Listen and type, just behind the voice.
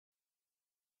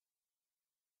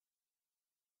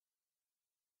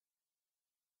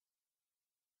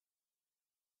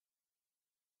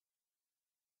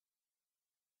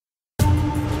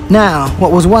Now,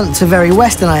 what was once a very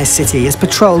westernised city is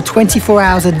patrolled 24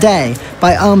 hours a day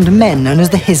by armed men known as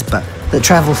the Hizbah that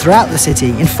travel throughout the city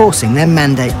enforcing their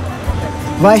mandate.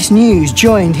 Vice News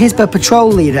joined Hizbah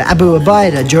patrol leader Abu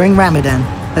Ubaida during Ramadan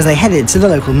as they headed to the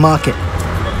local market.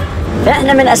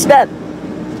 احنا من أسباب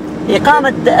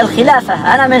إقامة الخلافة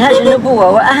على منهج النبوة،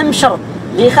 وأهم شرط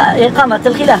لإقامة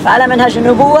الخلافة على منهج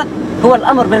النبوة هو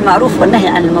الأمر بالمعروف والنهي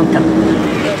عن المنكر.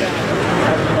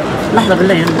 لحظة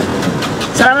بالله.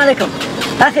 السلام عليكم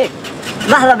أخي،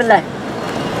 لحظة بالله.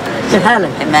 كيف حالك؟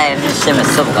 حماية من الشمس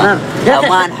سبقا أو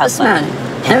ما نحصل. اسمعني،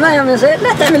 حماية من الزيت،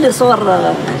 لا تعمل لي صور.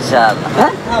 إن شاء الله. ها؟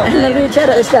 إحنا نريد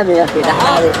شارع إسلامي يا أخي.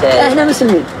 إحنا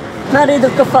مسلمين، ما نريد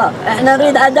الكفار، إحنا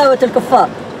نريد عداوة الكفار،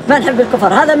 ما نحب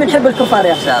الكفار، هذا بنحب الكفار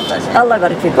يا أخي. إن شاء الله. الله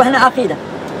يبارك فيك، وإحنا عقيدة،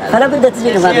 فلا بد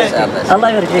تجينا هذا. الله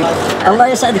يبارك فيك، الله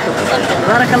يسعدكم،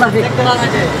 بارك الله فيك.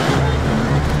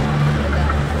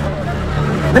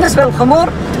 بالنسبة للخمور،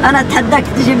 أنا أتحداك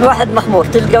تجيب واحد مخمور،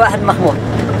 تلقى واحد مخمور.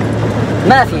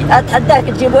 ما في، أتحداك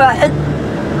تجيب واحد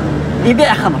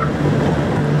يبيع خمر.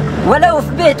 ولو في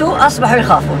بيته أصبحوا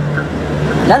يخافون،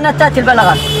 لأن تأتي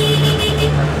البلاغات.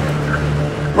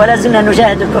 ولا زلنا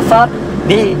نجاهد الكفار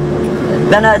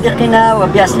ببنادقنا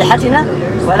وبأسلحتنا،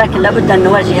 ولكن لابد أن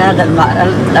نواجه هذا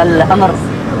الأمر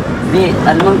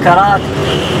بالمنكرات.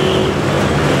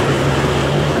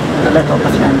 لا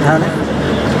توقفنا عند هذا.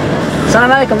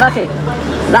 السلام عليكم أخي.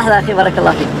 لحظة أخي، بارك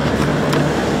الله فيك.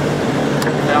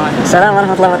 السلام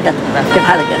ورحمة الله وبركاته. كيف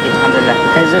حالك يا أخي؟ الحمد لله.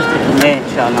 هي زوجتك؟ إيه إن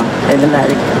شاء الله. إيه بالله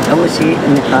عليك، أول شيء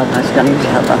نقابها، شلون يمشي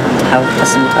حطها، نحاول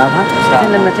تحسن نقابها. لكن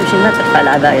لما تمشي ما ترفع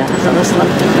العباية، أصلا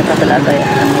ترفع العباية.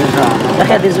 يا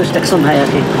أخي هذه زوجتك، صمها يا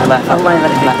أخي. الله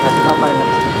يبارك فيك. الله يبارك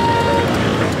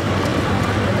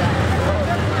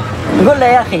فيك. نقول له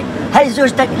يا أخي، هاي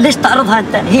زوجتك ليش تعرضها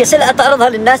أنت؟ هي سلعة تعرضها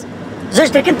للناس؟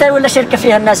 زوجتك أنت ولا شركة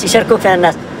فيها الناس يشاركوك فيها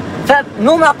الناس؟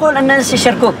 فمو معقول أن الناس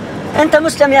يشاركوك. أنت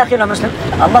مسلم يا أخي ولا مسلم؟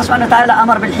 الله سبحانه وتعالى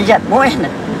أمر بالحجاب، مو إحنا.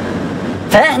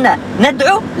 فإحنا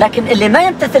ندعو، لكن اللي ما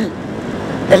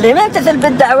يمتثل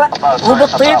بالدعوة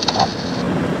وبالطيب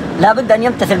لابد أن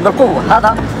يمتثل بالقوة.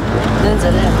 هذا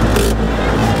ننزل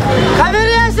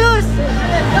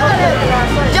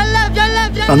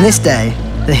On this day,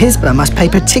 the Hizbah must pay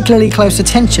particularly close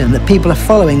attention that people are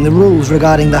following the rules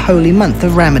regarding the holy month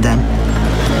of Ramadan.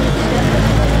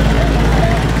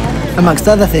 Amongst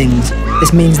other things,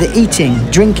 this means that eating,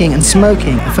 drinking and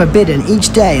smoking are forbidden each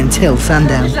day until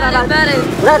sundown.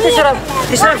 لا تشرب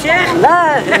شيخ؟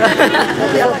 لا.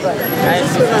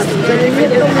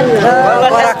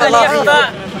 بارك الله فيك.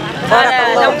 أنا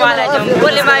ذنب على جنب،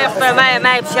 واللي ما يخطئ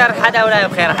ما يبشر حدا ولا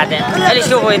يبخير حدا، اللي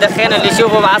يشوفه يدخن، اللي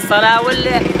يشوفه مع الصلاة،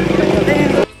 واللي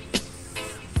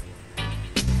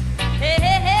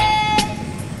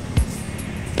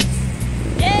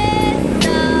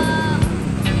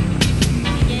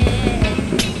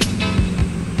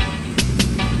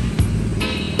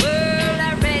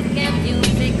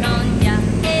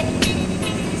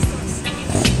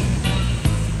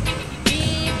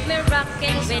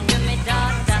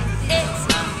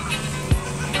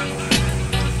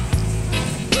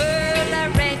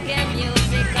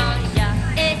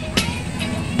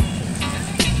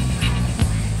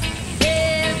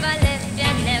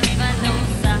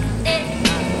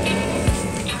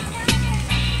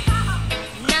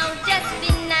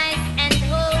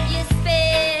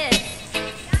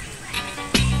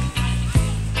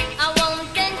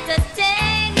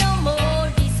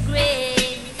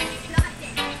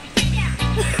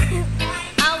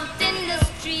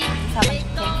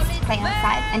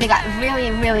and they got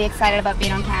really excited about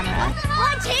being on camera.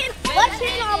 What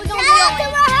channel are we going to be on?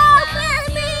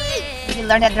 We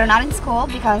learned that they're not in school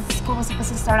because school was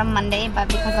supposed to start on Monday, but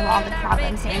because of all the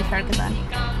problems here in Ferguson,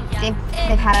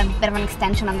 they've had a bit of an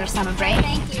extension on their summer break.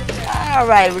 Thank you. All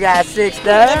right, we got 6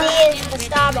 done. It is the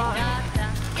star bar.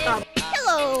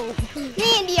 Hello, me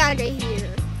and DeAndre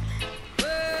here.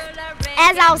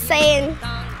 As I was saying,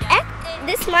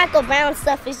 this Michael Brown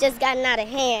stuff has just gotten out of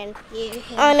hand.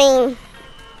 Yeah. I mean,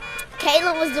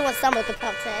 Kayla was doing some of the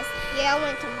protests. Yeah, I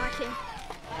went to marching.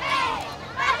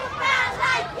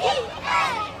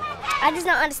 I just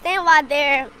don't understand why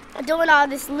they're doing all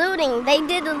this looting. They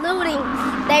did the looting.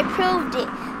 They proved it.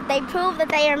 They proved that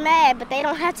they are mad, but they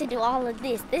don't have to do all of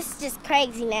this. This is just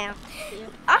crazy now.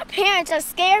 Yeah. Our parents are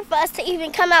scared for us to even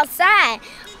come outside.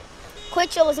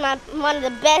 QuickTrip was one of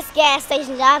the best gas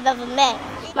stations I've ever met.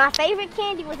 My favorite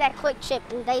candy was at QuickTrip,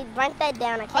 and they burnt that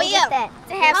down. I can't get that.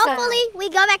 To have hopefully, we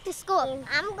go back to school.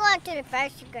 I'm going to the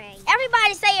first grade.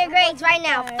 Everybody say your grades right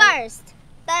now. First,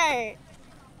 third,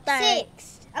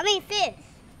 sixth. I mean fifth.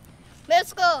 Middle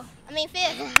school. I mean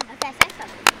fifth. Okay, say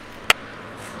something.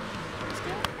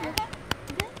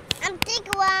 I'm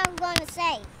thinking what I'm going to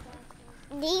say.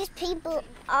 These people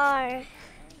are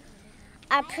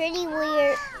pretty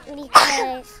weird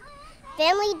because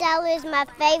Family Dollar is my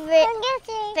favorite.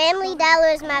 Family Dollar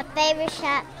is my favorite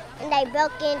shop, and they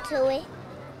broke into it.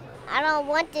 I don't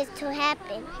want this to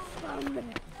happen.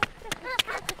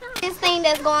 This thing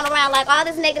that's going around, like all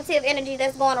this negative energy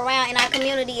that's going around in our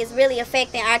community is really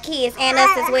affecting our kids and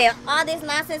us as well. All this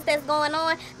nonsense that's going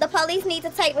on, the police need to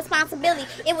take responsibility.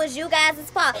 It was you guys'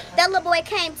 fault. That little boy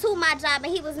came to my job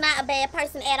and he was not a bad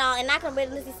person at all. And I can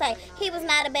really say he was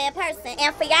not a bad person.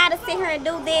 And for y'all to sit here and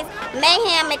do this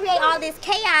mayhem and create all this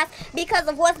chaos because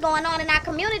of what's going on in our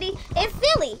community, it's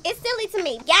silly. It's silly to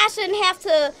me. Y'all shouldn't have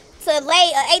to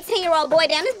lay an 18-year-old boy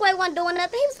down. This boy wasn't doing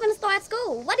nothing. He was finna start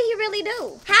school. What did he really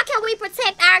do? How can we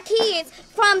protect our kids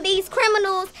from these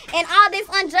criminals and all this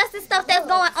injustice stuff that's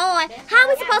going on? How are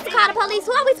we supposed to call the police?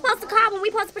 Who are we supposed to call when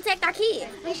we're supposed to protect our kids?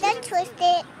 We should twist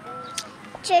it.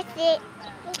 Twist it.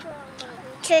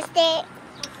 Twist it.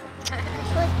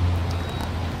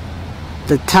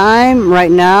 The time right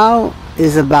now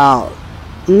is about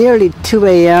nearly 2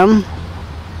 a.m.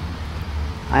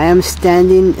 I am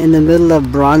standing in the middle of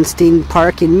Bronstein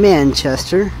Park in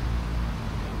Manchester,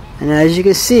 and as you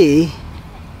can see,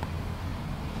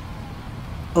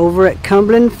 over at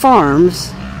Cumberland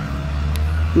Farms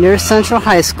near Central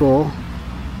High School,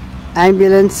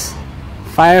 ambulance,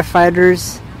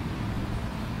 firefighters,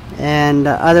 and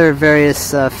other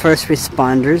various first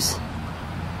responders.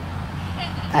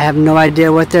 I have no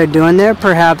idea what they're doing there.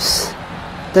 Perhaps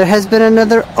there has been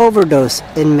another overdose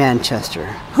in Manchester.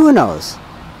 Who knows?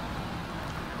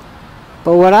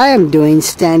 But what I am doing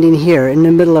standing here in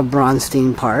the middle of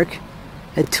Bronstein Park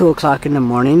at 2 o'clock in the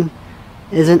morning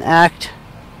is an act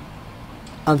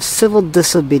of civil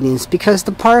disobedience because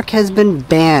the park has been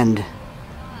banned.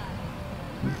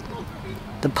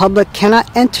 The public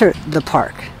cannot enter the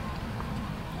park.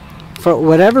 For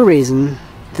whatever reason,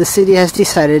 the city has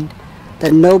decided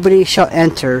that nobody shall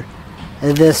enter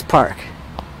this park.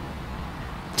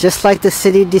 Just like the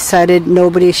city decided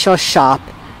nobody shall shop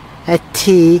at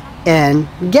T&N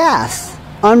Gas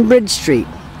on Bridge Street.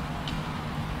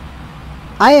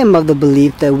 I am of the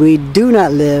belief that we do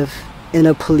not live in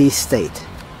a police state.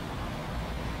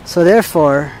 So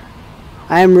therefore,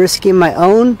 I am risking my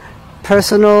own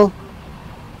personal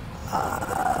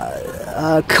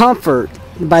comfort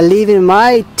by leaving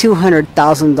my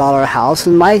 $200,000 house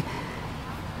and my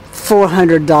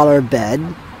 $400 bed,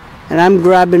 and I'm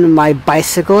grabbing my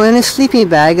bicycle and a sleeping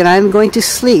bag, and I'm going to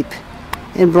sleep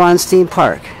in Bronstein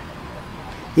Park.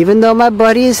 Even though my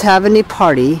buddy is having a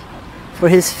party for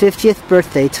his 50th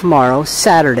birthday tomorrow,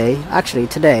 Saturday, actually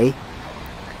today,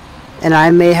 and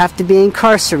I may have to be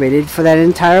incarcerated for that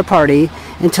entire party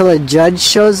until a judge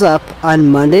shows up on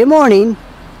Monday morning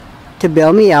to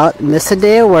bail me out, miss a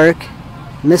day of work,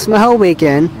 miss my whole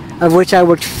weekend, of which I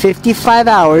worked 55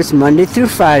 hours Monday through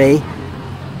Friday,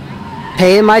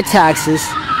 paying my taxes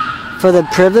for the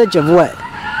privilege of what?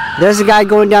 There's a guy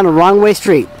going down a wrong-way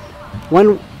street.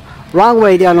 Wrong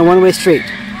way down a one-way street.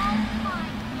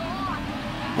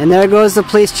 And there goes the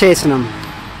police chasing him.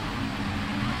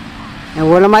 And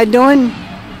what am I doing?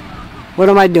 What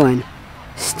am I doing?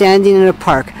 Standing in a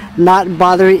park, not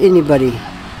bothering anybody.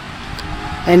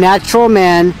 A natural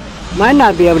man might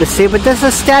not be able to see, but there's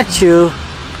a statue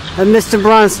of Mr.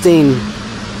 Bronstein.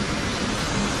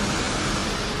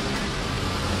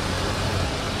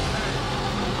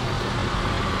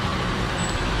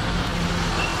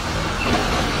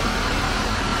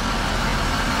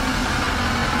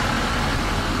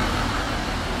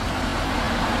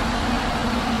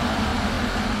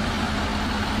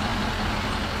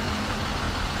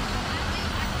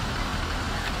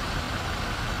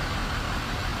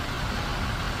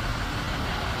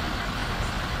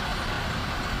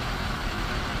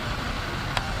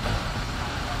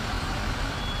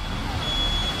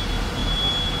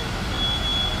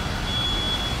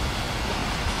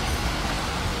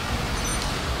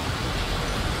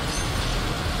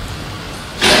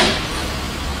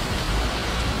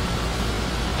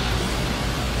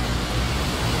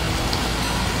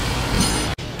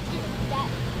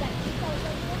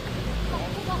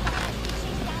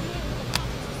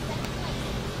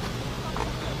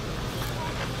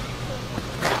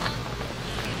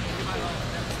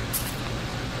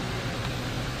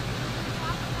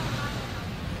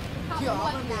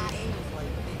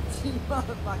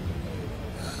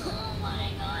 Oh my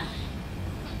god.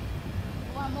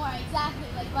 Or more, exactly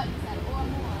like what you said, or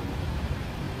more.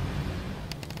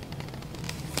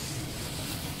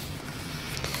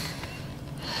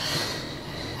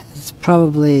 It's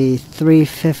probably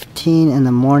 3:15 in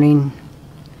the morning.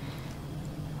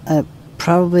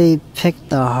 probably picked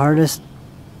the hardest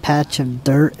patch of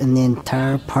dirt in the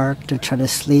entire park to try to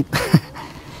sleep.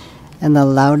 And the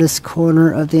loudest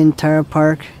corner of the entire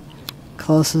park,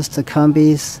 closest to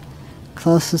Cumbies,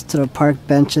 closest to the park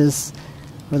benches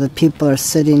where the people are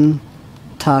sitting,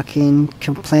 talking,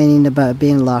 complaining about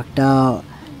being locked out,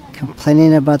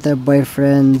 complaining about their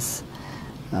boyfriends.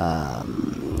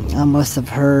 I must have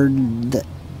heard the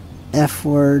F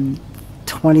word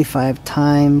 25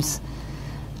 times.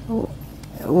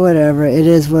 Whatever, it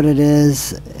is what it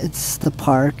is. It's the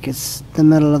park, it's the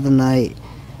middle of the night,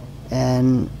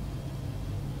 and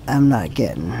I'm not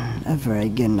getting a very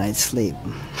good night's sleep.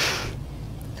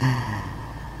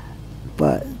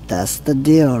 But that's the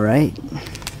deal, right?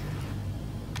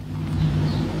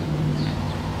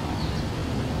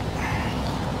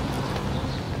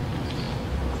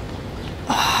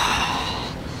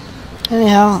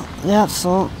 Anyhow, yeah,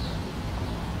 so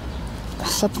I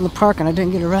slept in the park and I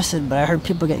didn't get arrested, but I heard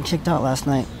people getting kicked out last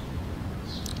night.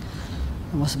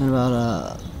 It must have been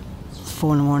about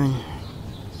 4 in the morning.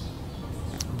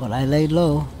 But I laid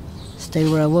low, stayed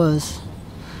where I was,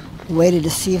 waited to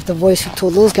see if the voice who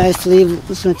told those guys to leave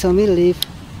was going to tell me to leave.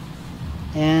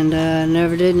 And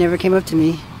never did, never came up to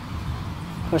me.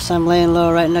 Of course, I'm laying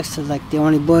low right next to like the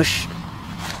only bush,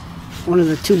 one of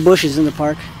the 2 bushes in the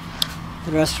park.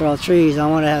 The rest are all trees. I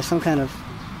want to have some kind of,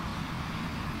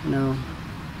 you know,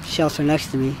 shelter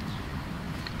next to me.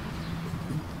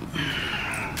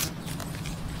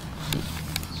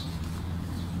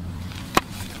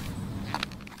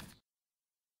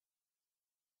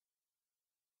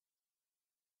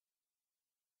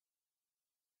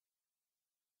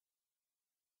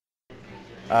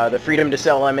 The freedom to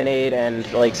sell lemonade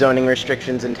and like zoning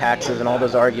restrictions and taxes and all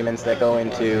those arguments that go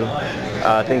into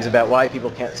things about why people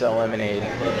can't sell lemonade.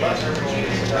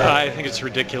 I think it's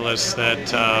ridiculous that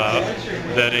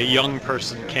that a young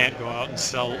person can't go out and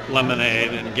sell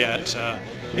lemonade and get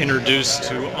introduced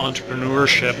to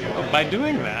entrepreneurship by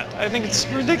doing that. I think it's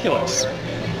ridiculous.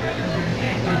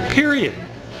 Period.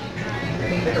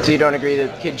 So you don't agree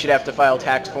that kids should have to file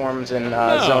tax forms and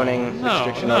zoning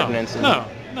restriction ordinances? No.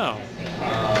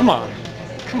 Come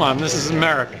on, this is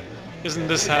America. Isn't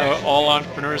this how all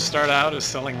entrepreneurs start out, as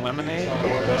selling lemonade?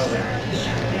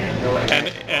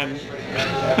 And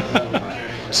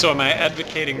so am I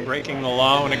advocating breaking the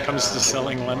law when it comes to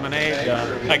selling lemonade?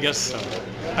 I guess so.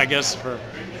 I guess for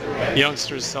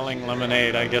youngsters selling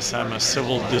lemonade, I guess I'm a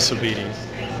civil disobedient.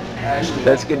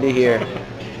 That's good to hear.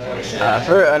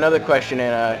 For another question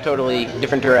in a totally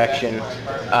different direction,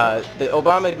 the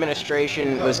Obama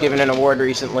administration was given an award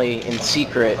recently in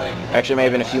secret. Actually, it may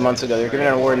have been a few months ago. They were given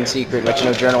an award in secret, which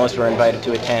no journalists were invited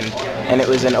to attend, and it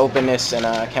was an openness and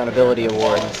accountability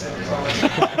award.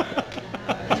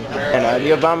 And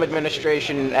the Obama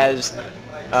administration, as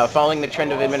following the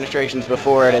trend of administrations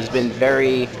before it, has been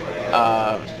very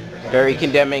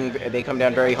condemning. They come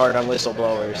down very hard on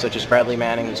whistleblowers, such as Bradley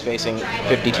Manning, who's facing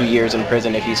 52 years in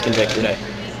prison if he's convicted.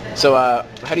 So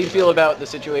how do you feel about the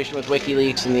situation with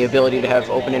WikiLeaks and the ability to have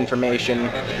open information?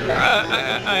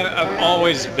 I've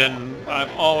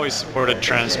always supported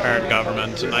transparent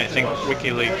government, and I think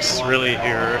WikiLeaks really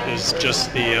here is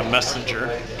just the messenger,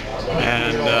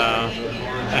 and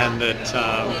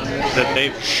that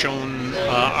they've shown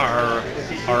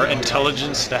our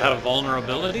intelligence to have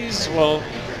vulnerabilities. Well,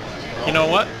 you know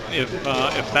what? If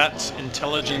that's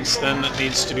intelligence then that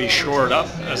needs to be shored up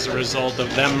as a result of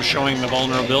them showing the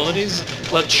vulnerabilities,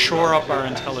 let's shore up our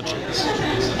intelligence.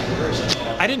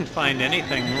 I didn't find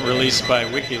anything released by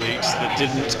WikiLeaks that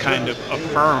didn't kind of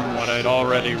affirm what I'd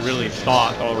already really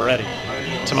thought already.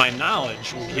 To my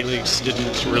knowledge, WikiLeaks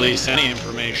didn't release any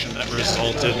information that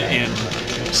resulted in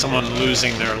someone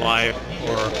losing their life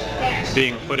or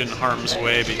being put in harm's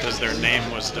way because their name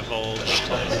was divulged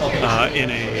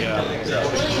in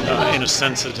a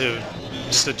sensitive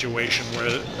situation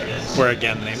where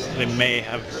again they may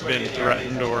have been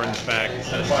threatened or in fact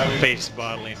faced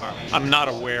bodily harm. I'm not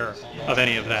aware of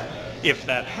any of that. If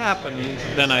that happened,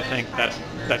 then I think that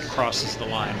crosses the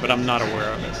line, but I'm not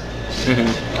aware of it.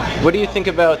 Mm-hmm. What do you think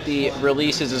about the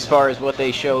releases as far as what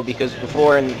they show? Because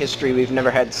before in history we've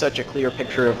never had such a clear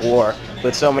picture of war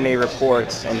with so many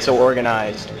reports and so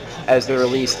organized as the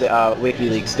release that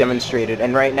WikiLeaks demonstrated.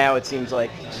 And right now it seems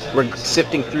like we're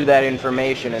sifting through that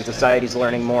information and society's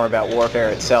learning more about warfare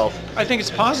itself. I think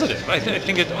it's positive. I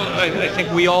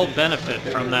think we all benefit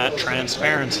from that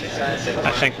transparency.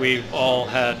 I think we've all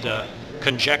had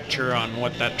conjecture on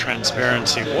what that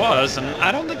transparency was, and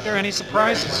I don't think there are any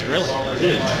surprises, really.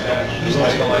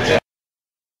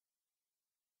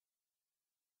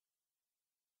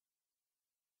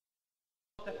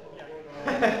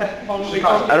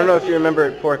 I don't know if you remember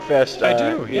at Porkfest I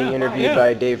do, being interviewed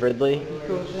by Dave Ridley.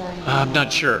 I'm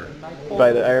not sure.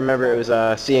 I remember it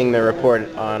was seeing the report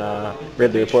on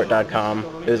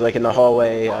RidleyReport.com. It was like in the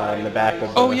hallway in the back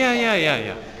of. Oh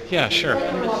yeah, sure.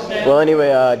 Well,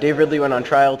 anyway, Dave Ridley went on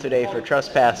trial today for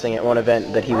trespassing at one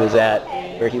event that he was at,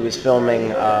 where he was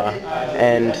filming,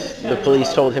 and the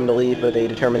police told him to leave, but they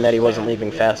determined that he wasn't leaving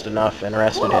fast enough and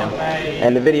arrested him.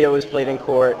 And the video was played in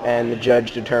court, and the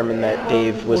judge determined that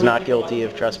Dave was not guilty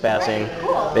of trespassing,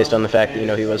 based on the fact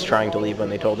that he was trying to leave when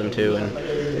they told him to.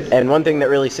 And one thing that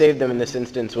really saved them in this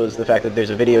instance was the fact that there's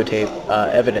a videotape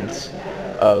evidence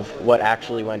of what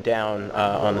actually went down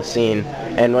on the scene.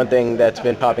 And one thing that's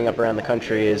been popping up around the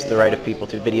country is the right of people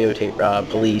to videotape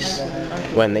police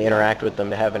when they interact with them,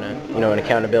 to have an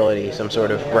accountability, some sort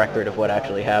of record of what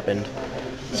actually happened.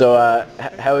 So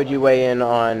how would you weigh in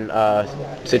on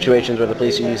situations where the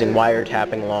police are using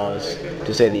wiretapping laws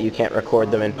to say that you can't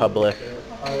record them in public?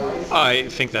 I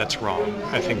think that's wrong.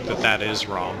 I think that is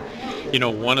wrong.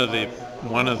 One of the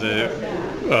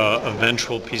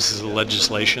eventual pieces of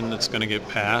legislation that's going to get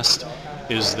passed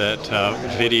is that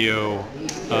video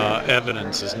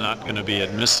evidence is not going to be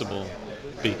admissible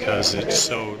because it's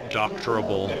so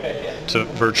doctorable to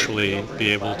virtually be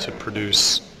able to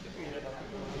produce.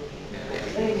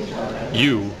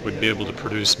 You would be able to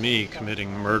produce me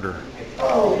committing murder,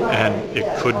 and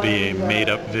it could be a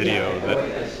made-up video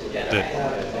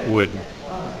that would,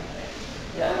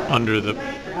 under the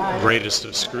greatest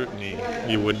of scrutiny,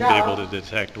 you wouldn't be able to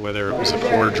detect whether it was a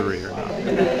forgery or not.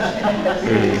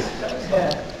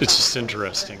 It's just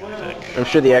interesting, I think. I'm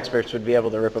sure the experts would be able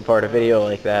to rip apart a video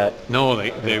like that. No,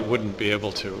 they wouldn't be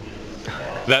able to.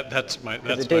 That's my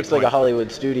it takes like a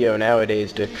Hollywood studio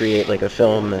nowadays to create like a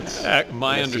film that's.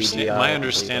 My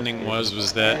understanding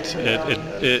was that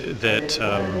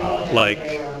like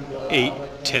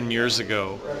 8-10 years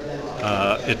ago,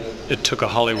 it took a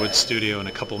Hollywood studio and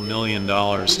a couple $1 million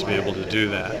to be able to do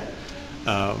that.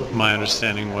 My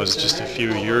understanding was just a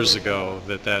few years ago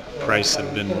that price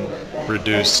had been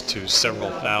reduced to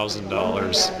several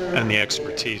 $1,000s, and the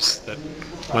expertise that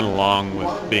went along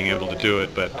with being able to do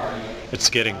it, but it's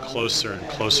getting closer and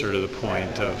closer to the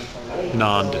point of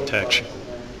non-detection.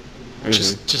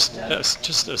 Just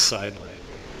a sidelight.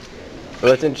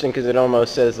 Well, that's interesting because it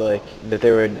almost says like that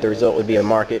the result would be a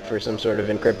market for some sort of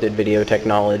encrypted video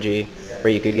technology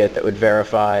where you could get that would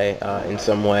verify in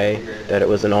some way that it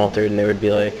wasn't altered, and there would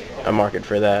be like a market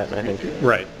for that. I think.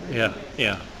 Right.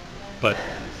 Yeah. But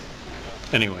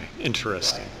anyway,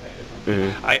 interesting.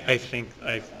 I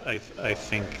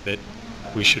think that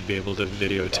we should be able to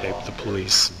videotape the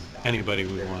police, anybody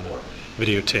we want to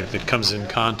videotape that comes in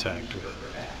contact with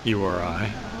you or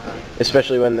I.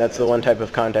 Especially when that's the one type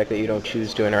of contact that you don't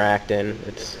choose to interact in.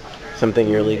 It's something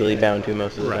you're legally bound to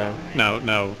most of the time.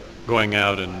 Now, going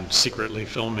out and secretly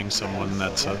filming someone,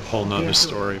 that's a whole nother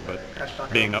story, but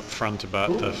being upfront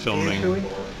about the filming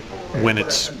when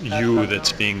it's you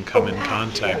that's being come in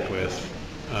contact with,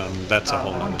 that's a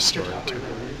whole nother story too.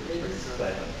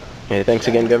 Okay, thanks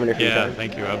again, Governor, for your time. Yeah,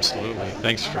 thank you, absolutely.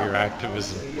 Thanks for your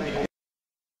activism.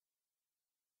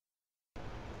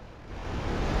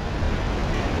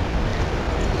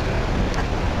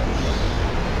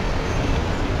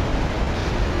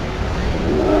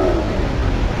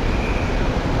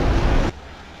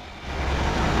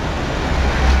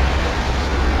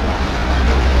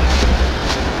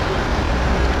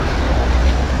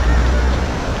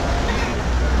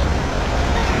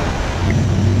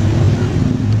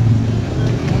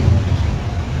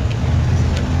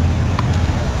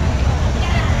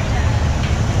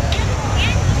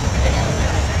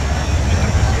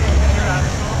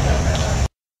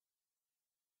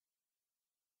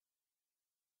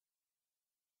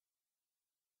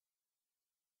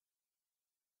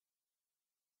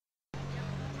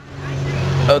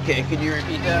 Okay, could you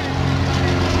repeat that?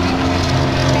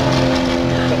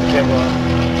 Shut the camera off.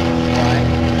 Why?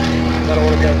 I don't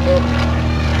want to be on film.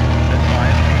 That's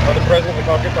fine. I'm the president of the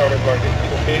Concord Farmers Market.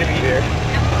 People pay to be here,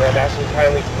 and I'm asking you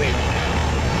kindly to leave.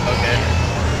 Okay.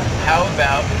 How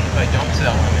about if I don't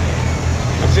sell lemonade?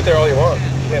 You can sit there all you want.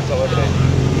 You can't sell lemonade.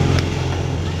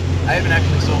 I haven't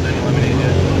actually sold any lemonade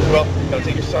yet. Well, you gotta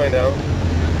take your sign down.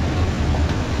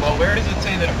 Well, where does it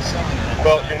say that I'm selling it?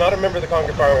 Well, you're not a member of the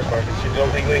Concord Farmers Market, so you don't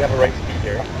legally have a right to be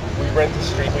here. We rent the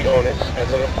street, we own it,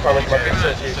 as a Farmers Market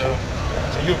Association.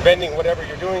 So you vending whatever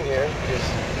you're doing here is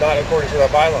not according to our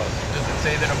bylaws. Does it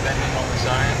say that I'm vending on the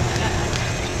sign?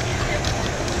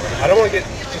 I don't want to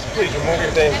just please remove your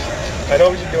things. I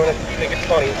know what you're doing, you think it's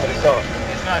funny, but it's not.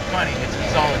 It's not funny. It's in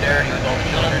solidarity with all the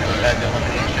children who had the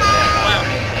lemonade shut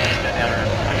down.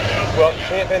 Well, you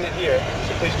can't vend it here,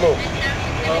 so please move.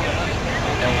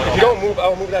 If you don't move,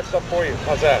 I'll move that stuff for you.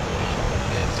 How's that?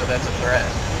 So that's a threat.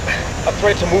 A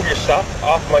threat to move your stuff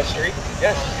off my street?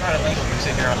 Yes. It's not illegal. You're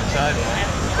sitting here on the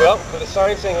sidewalk. Well, with a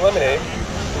sign saying lemonade,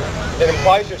 it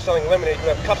implies you're selling lemonade.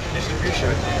 You have cups for distribution.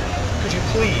 Could you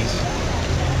please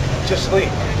just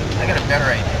leave? I got a better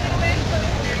idea.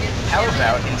 How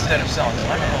about instead of selling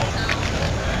lemonade,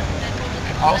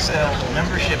 I'll sell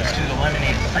memberships to the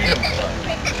Lemonade Freedom Club,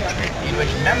 in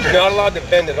which members... You're not allowed to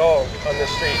vend at all on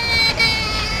this street.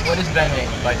 What is vending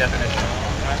by definition?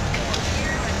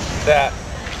 That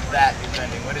is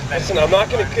vending. What is vending? Listen, I'm not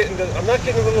going to get into. I'm not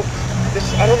getting a little.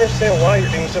 I don't understand why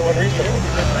you're being so unreasonable.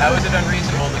 How is it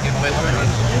unreasonable to give away lemonade?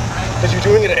 Because you're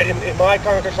doing it in my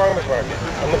Concord Farmers Market.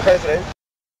 I'm the president.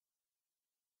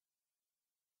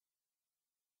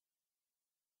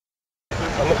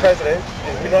 I'm the president,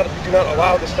 and we do not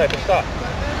allow this type of stuff.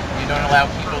 You don't allow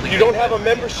people to... You don't have a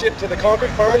membership to the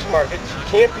Concord Farmers Market. You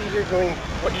can't be here doing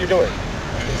what you're doing.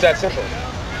 It's that simple.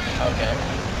 Okay.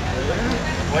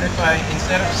 What if I,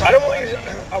 instead of...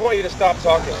 I want you to stop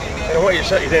talking. I don't want you to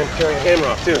shut your damn camera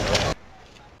off, too.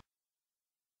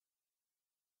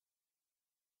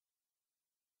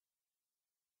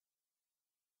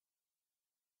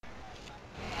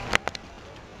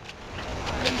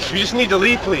 You just need to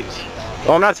leave, please.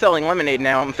 Well, I'm not selling lemonade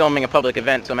now. I'm filming a public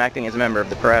event, so I'm acting as a member of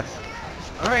the press.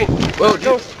 All right. Whoa,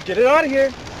 get it out of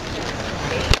here.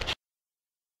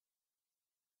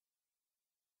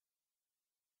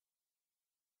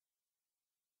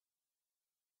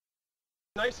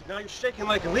 Nice. Now you're shaking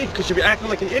like a leaf because you're acting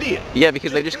like an idiot. Yeah,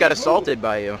 because I just got assaulted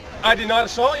by you. I did not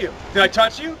assault you. Did I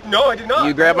touch you? No, I did not.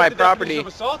 You grabbed my property.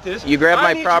 You grabbed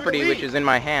my property, which is in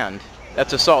my hand.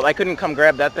 That's assault. I couldn't come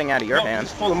grab that thing out of your hand.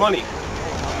 It's full of money.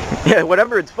 Yeah,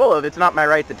 whatever it's full of, it's not my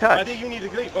right to touch. I think you need to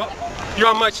leave. Well, you're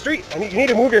on my street. You need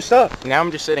to move your stuff. Now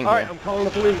I'm just sitting here. All right, I'm calling the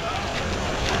police.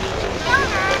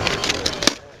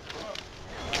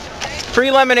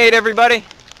 Free lemonade, everybody.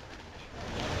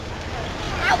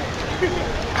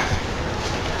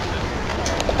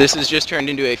 This has just turned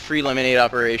into a free lemonade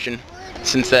operation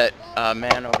since that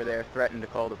man over there threatened to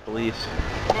call the police.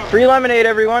 Free lemonade,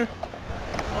 everyone.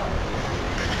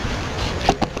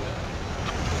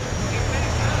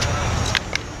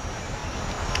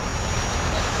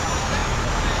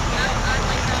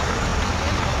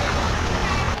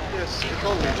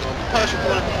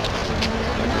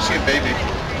 You see a baby.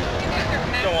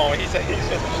 Come on, he said. Do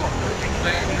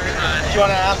you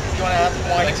want to ask him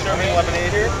why he's serving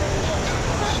lemonade here?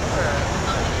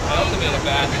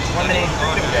 It's Lemonade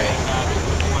Freedom Day.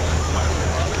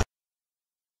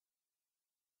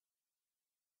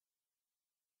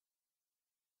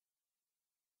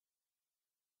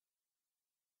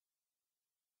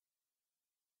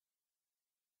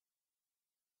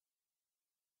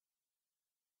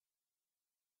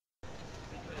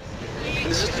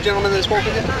 Is this the gentleman that spoke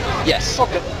with you? Yes.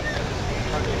 Okay.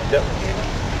 Yep.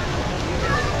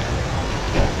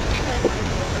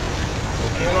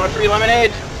 You want free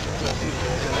lemonade?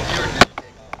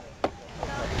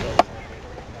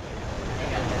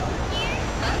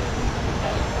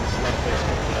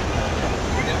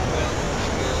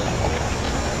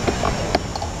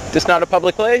 This not a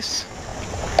public place?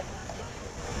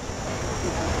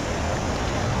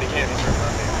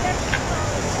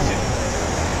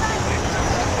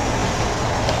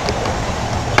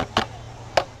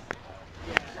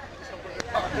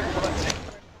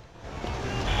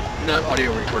 Not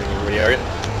audio recording everybody, are you?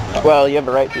 Well, you have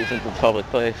a right to since it's a public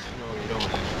place. No, you don't.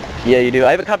 Yeah, you do.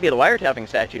 I have a copy of the wiretapping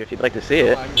statute if you'd like to see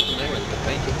it. I'm familiar with it,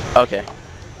 thank you. Okay.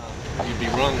 You'd be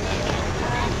wrong in that.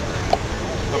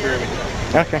 I'll be right with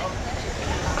you. Okay.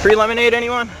 Free lemonade,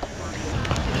 anyone?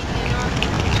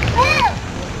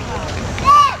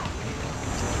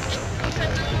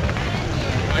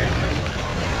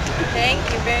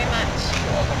 Thank you very much.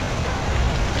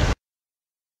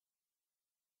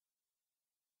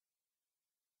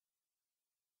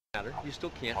 You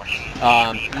still can't.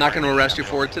 I'm not going to arrest you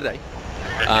for it today.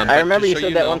 I remember you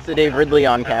said that once to Dave Ridley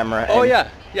on camera. Oh yeah,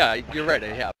 you're right, I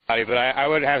have. But I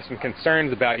would have some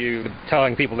concerns about you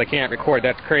telling people they can't record.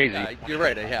 That's crazy. Yeah, you're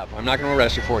right, I have. I'm not going to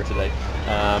arrest you for it today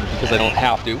because I don't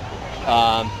have to.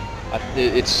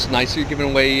 It's nice you're giving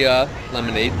away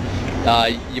lemonade.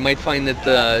 You might find that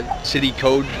the city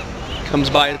code comes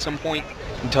by at some point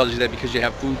and tells you that because you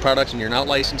have food products and you're not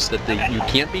licensed that you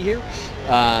can't be here.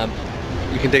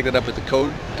 You can take that up with the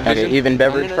code division. Okay, even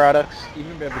beverage products?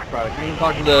 Even beverage products. You can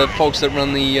talk to the folks that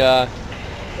run the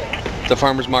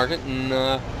farmers market, and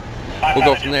we'll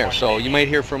go from there. So you might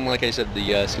hear from, like I said,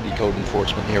 the city code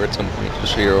enforcement here at some point,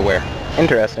 just so you're aware.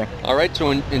 Interesting. All right,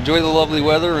 so enjoy the lovely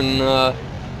weather, and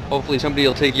hopefully somebody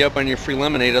will take you up on your free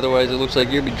lemonade. Otherwise, it looks like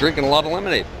you'll be drinking a lot of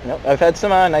lemonade. Yep, I've had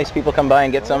some nice people come by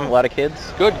and get some, a lot of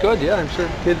kids. Good, good, yeah, I'm sure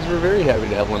kids were very happy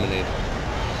to have lemonade.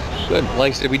 Good.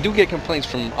 Like I said, we do get complaints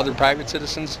from other private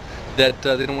citizens that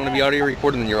they don't want to be audio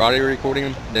recorded, and you're audio recording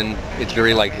them, then it's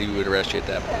very likely we would arrest you at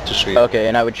that point. Just so you know. Okay,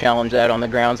 and I would challenge that on the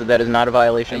grounds that that is not a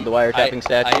violation of the wiretapping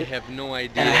statute. I have no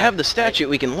idea. And I have the statute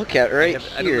we can look at right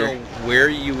I here. don't know where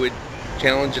you would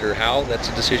challenge it or how. That's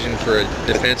a decision for a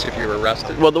defense if you're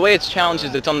arrested. Well, the way it's challenged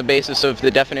is it's on the basis of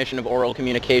the definition of oral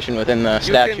communication within the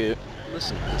statute.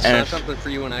 Listen, it's not something for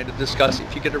you and I to discuss.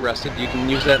 If you get arrested, you can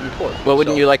use that in court. Well,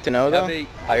 wouldn't you like to know, though?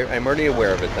 I'm already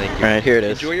aware of it, thank you. All right, here it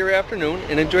is. Enjoy your afternoon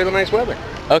and enjoy the nice weather.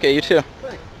 Okay, you too.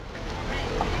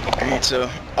 All right, so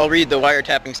I'll read the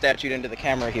wiretapping statute into the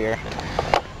camera here.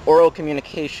 Oral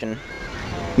communication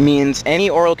means any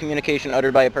oral communication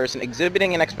uttered by a person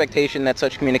exhibiting an expectation that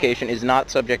such communication is not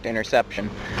subject to interception.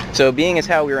 So being as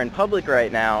how we're in public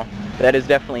right now, that is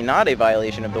definitely not a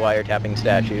violation of the wiretapping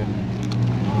statute.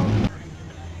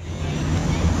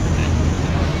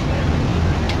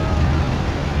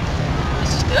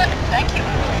 This is good, thank you.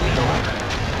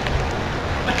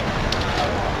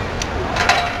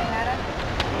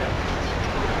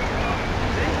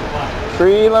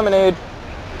 Free lemonade.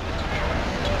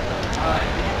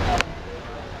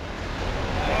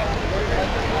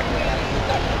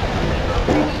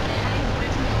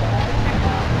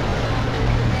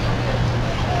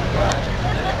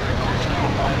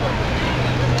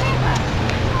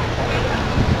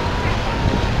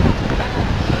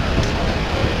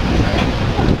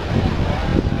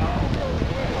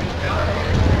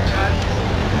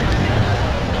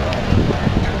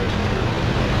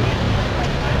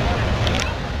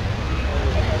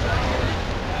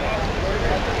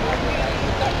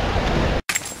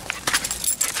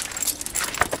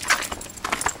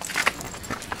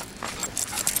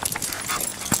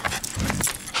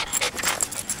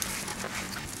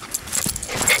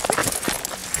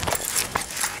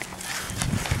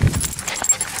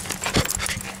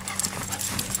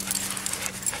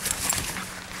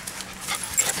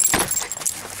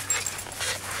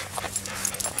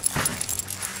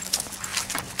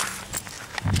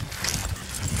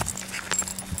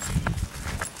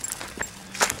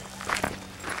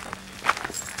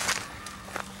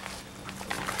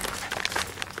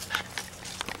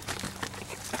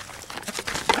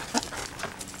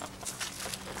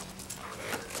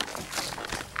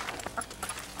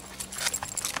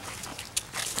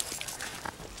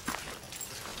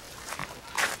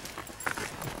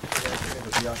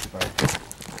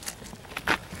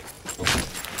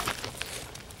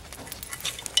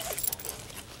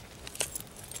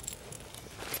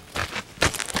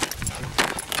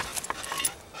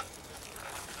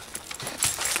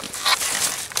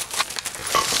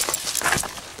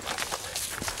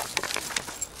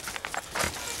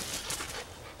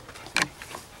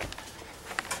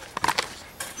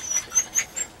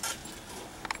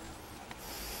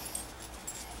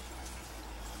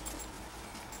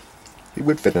 He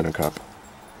would fit in a cup.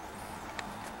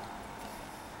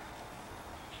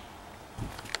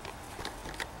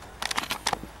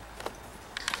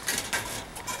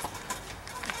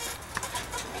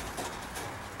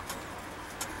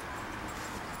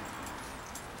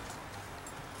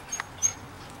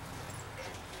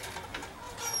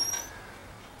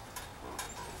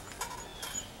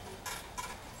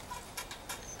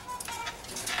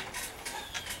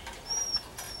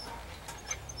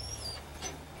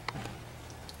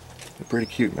 Pretty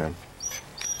cute, man.